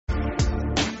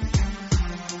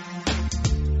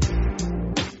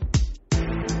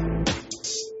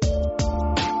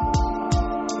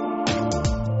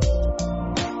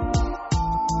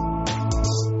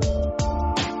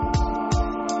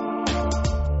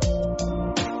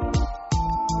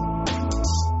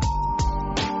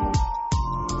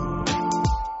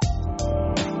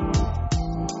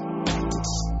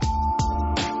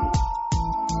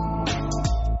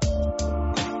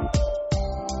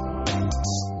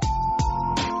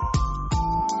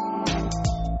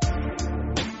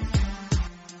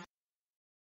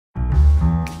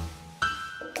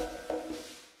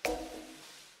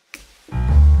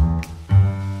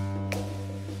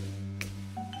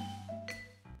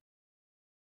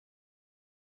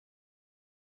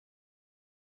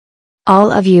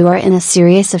All of you are in a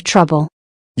serious of trouble.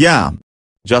 Yeah.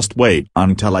 Just wait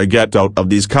until I get out of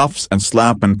these cuffs and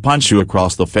slap and punch you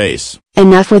across the face.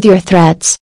 Enough with your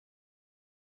threats.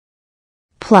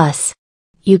 Plus,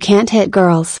 you can't hit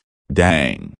girls.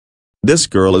 Dang. This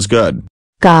girl is good.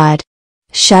 God.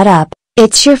 Shut up,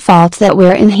 it's your fault that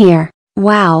we're in here.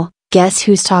 Wow, guess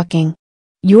who's talking?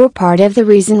 You're part of the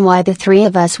reason why the three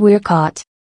of us were caught.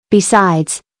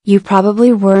 Besides, you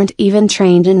probably weren't even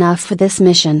trained enough for this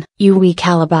mission. You weak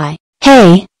alibi.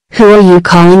 Hey, who are you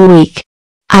calling weak?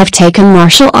 I've taken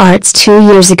martial arts 2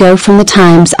 years ago from the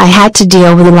times I had to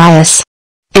deal with Elias.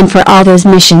 And for all those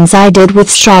missions I did with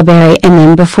Strawberry and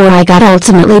then before I got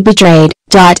ultimately betrayed.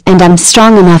 And I'm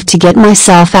strong enough to get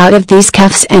myself out of these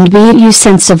cuffs and beat you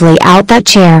sensibly out that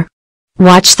chair.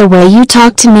 Watch the way you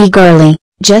talk to me, girly.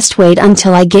 Just wait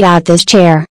until I get out this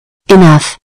chair.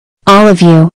 Enough. All of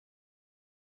you.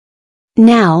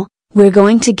 Now, we're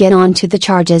going to get on to the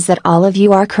charges that all of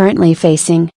you are currently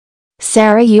facing.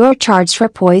 Sarah, you are charged for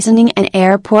poisoning an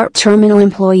airport terminal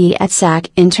employee at SAC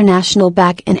International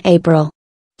back in April.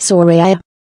 Soraya,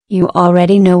 you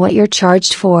already know what you're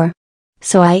charged for.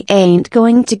 So I ain't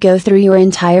going to go through your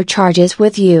entire charges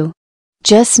with you.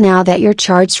 Just now that you're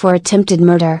charged for attempted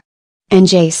murder. And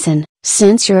Jason,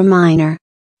 since you're a minor,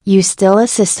 you still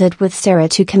assisted with Sarah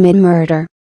to commit murder.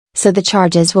 So the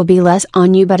charges will be less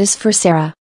on you, but as for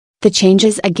Sarah, the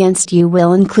changes against you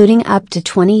will including up to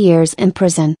 20 years in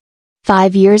prison.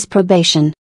 5 years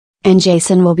probation. And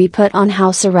Jason will be put on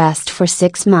house arrest for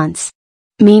 6 months.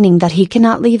 Meaning that he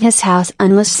cannot leave his house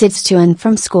unless it's to and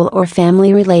from school or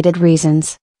family related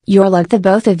reasons. Your luck, the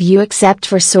both of you except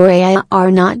for Soraya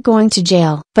are not going to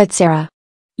jail. But Sarah,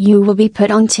 you will be put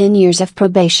on 10 years of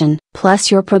probation. Plus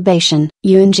your probation.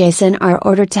 You and Jason are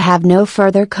ordered to have no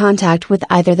further contact with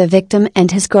either the victim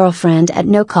and his girlfriend at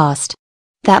no cost.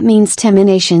 That means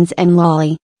terminations and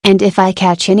Lolly. And if I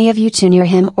catch any of you too near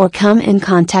him or come in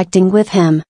contacting with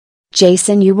him,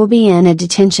 Jason, you will be in a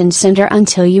detention center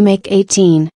until you make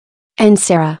 18. And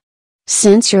Sarah,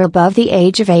 since you're above the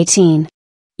age of 18,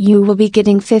 you will be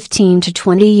getting 15 to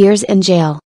 20 years in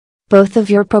jail. Both of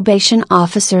your probation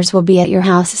officers will be at your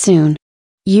house soon.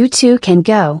 You two can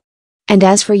go. And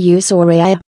as for you,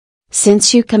 Soraya,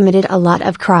 since you committed a lot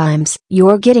of crimes,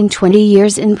 you're getting 20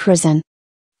 years in prison.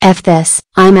 F this,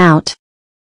 I'm out.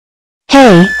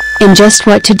 Hey, and just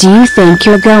what do you think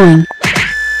you're going?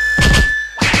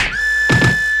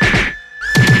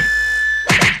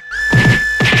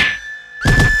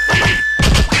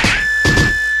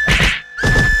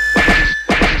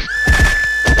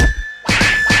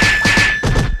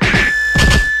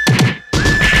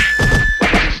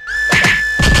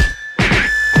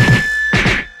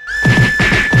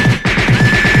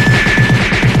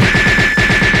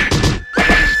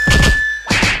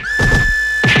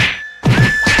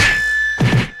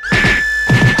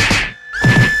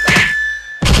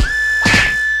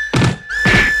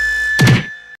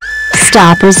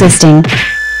 Stop resisting.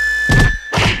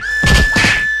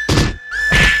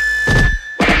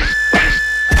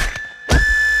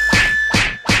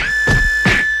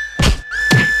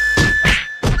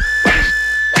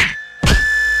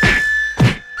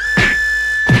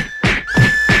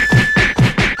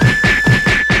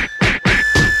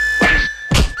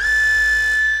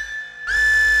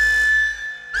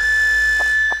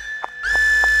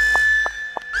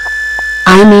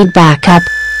 I need backup.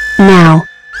 Now.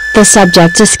 The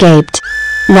subject escaped.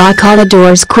 Lock all the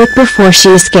doors quick before she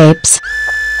escapes.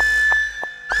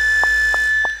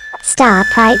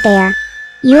 Stop right there.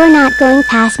 You are not going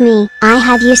past me. I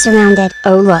have you surrounded.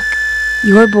 Oh look.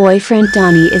 Your boyfriend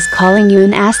Donnie is calling you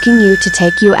and asking you to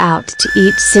take you out to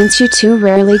eat since you two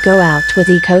rarely go out with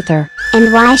each other.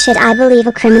 And why should I believe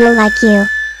a criminal like you?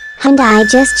 And I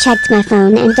just checked my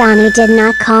phone and Donnie did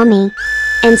not call me.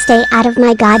 And stay out of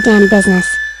my goddamn business.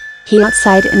 He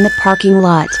outside in the parking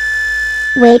lot.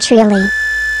 Wait, really?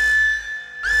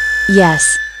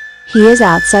 Yes. He is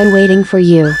outside waiting for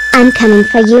you. I'm coming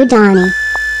for you, Donnie.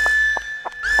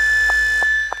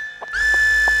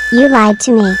 You lied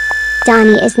to me.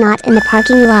 Donnie is not in the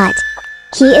parking lot.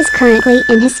 He is currently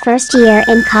in his first year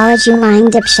in college, you lying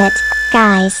dipshit.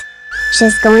 Guys.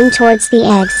 She's going towards the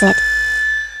exit.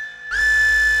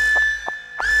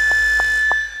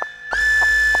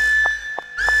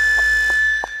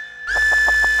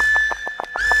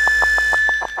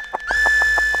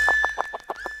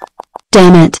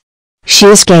 Damn it. She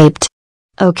escaped.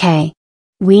 Okay.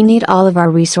 We need all of our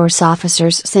resource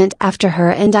officers sent after her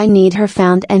and I need her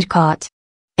found and caught.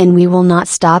 And we will not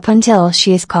stop until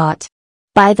she is caught.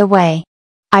 By the way,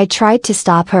 I tried to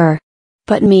stop her.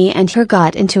 But me and her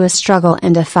got into a struggle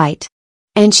and a fight.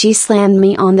 And she slammed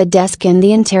me on the desk in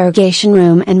the interrogation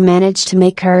room and managed to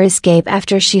make her escape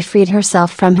after she freed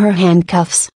herself from her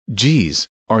handcuffs. Geez,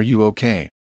 are you okay?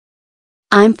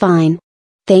 I'm fine.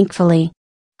 Thankfully.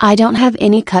 I don't have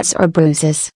any cuts or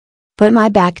bruises. But my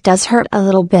back does hurt a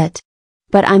little bit.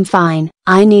 But I'm fine.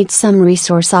 I need some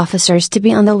resource officers to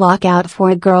be on the lookout for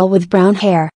a girl with brown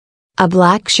hair, a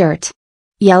black shirt,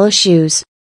 yellow shoes,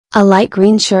 a light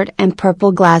green shirt and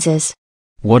purple glasses.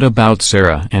 What about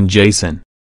Sarah and Jason?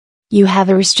 You have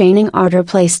a restraining order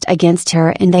placed against her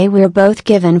and they were both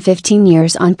given 15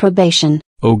 years on probation.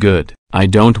 Oh good, I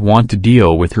don't want to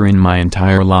deal with her in my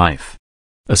entire life.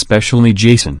 Especially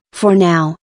Jason. For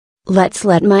now. Let's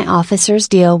let my officers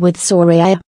deal with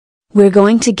Soraya. We're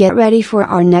going to get ready for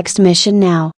our next mission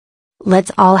now. Let's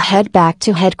all head back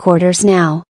to headquarters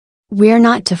now. We're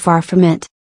not too far from it.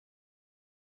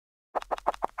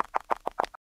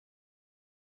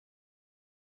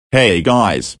 Hey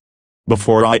guys!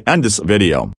 Before I end this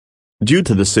video, due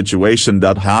to the situation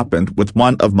that happened with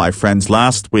one of my friends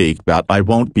last week that I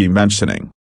won't be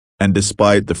mentioning, and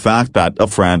despite the fact that a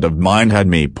friend of mine had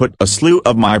me put a slew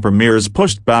of my premieres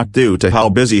pushed back due to how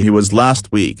busy he was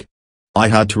last week, I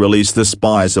had to release The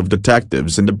Spies of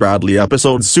Detectives in the Bradley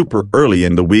episode super early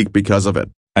in the week because of it,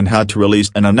 and had to release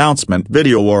an announcement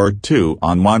video or two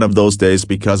on one of those days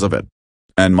because of it.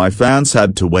 And my fans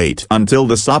had to wait until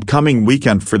this upcoming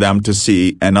weekend for them to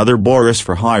see another Boris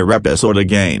for Hire episode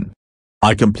again.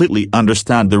 I completely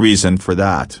understand the reason for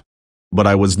that. But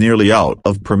I was nearly out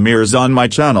of premieres on my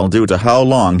channel due to how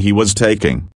long he was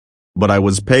taking. But I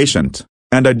was patient,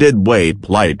 and I did wait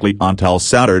politely until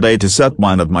Saturday to set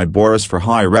one of my Boris for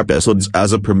Hire episodes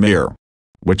as a premiere.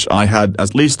 Which I had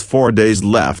at least 4 days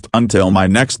left until my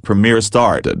next premiere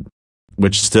started.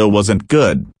 Which still wasn't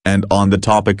good, and on the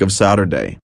topic of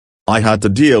Saturday, I had to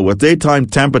deal with daytime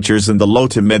temperatures in the low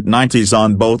to mid-90s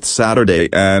on both Saturday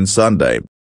and Sunday,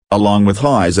 along with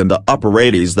highs in the upper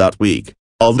 80s that week,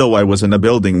 although I was in a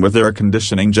building with air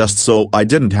conditioning just so I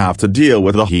didn't have to deal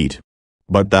with the heat.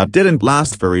 But that didn't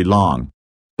last very long.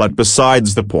 But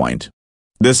besides the point,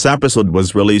 this episode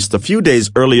was released a few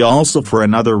days early also for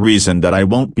another reason that I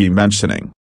won't be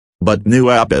mentioning. But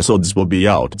new episodes will be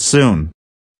out soon.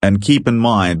 And keep in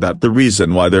mind that the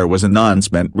reason why there was an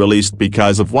announcement released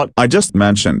because of what I just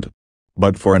mentioned.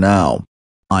 But for now,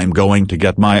 I'm going to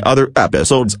get my other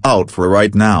episodes out for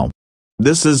right now.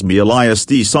 This is me Elias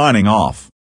D signing off.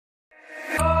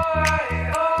 Oh,